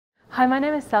Hi, my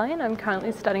name is Sally and I'm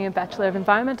currently studying a Bachelor of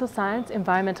Environmental Science,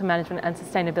 Environmental Management and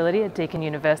Sustainability at Deakin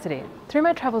University. Through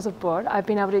my travels abroad, I've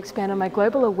been able to expand on my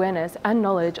global awareness and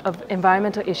knowledge of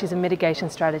environmental issues and mitigation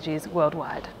strategies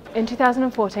worldwide. In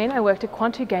 2014, I worked at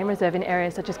Quantu Game Reserve in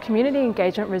areas such as community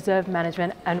engagement, reserve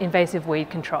management and invasive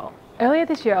weed control. Earlier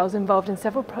this year, I was involved in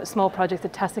several small projects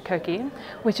at Tasikoki,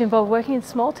 which involved working in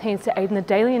small teams to aid in the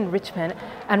daily enrichment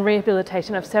and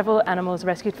rehabilitation of several animals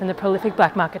rescued from the prolific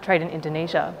black market trade in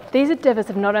Indonesia. These endeavours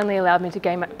have not only allowed me to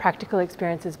gain practical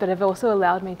experiences, but have also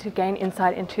allowed me to gain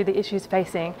insight into the issues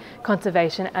facing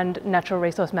conservation and natural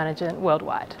resource management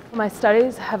worldwide. My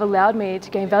studies have allowed me to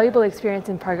gain valuable experience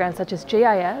in programs such as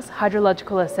GIS,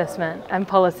 hydrological assessment, and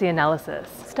policy analysis.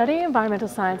 Studying environmental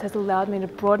science has allowed me to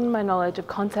broaden my knowledge of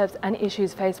concepts and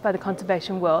issues faced by the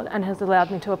conservation world and has allowed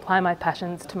me to apply my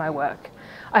passions to my work.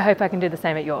 I hope I can do the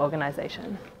same at your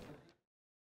organisation.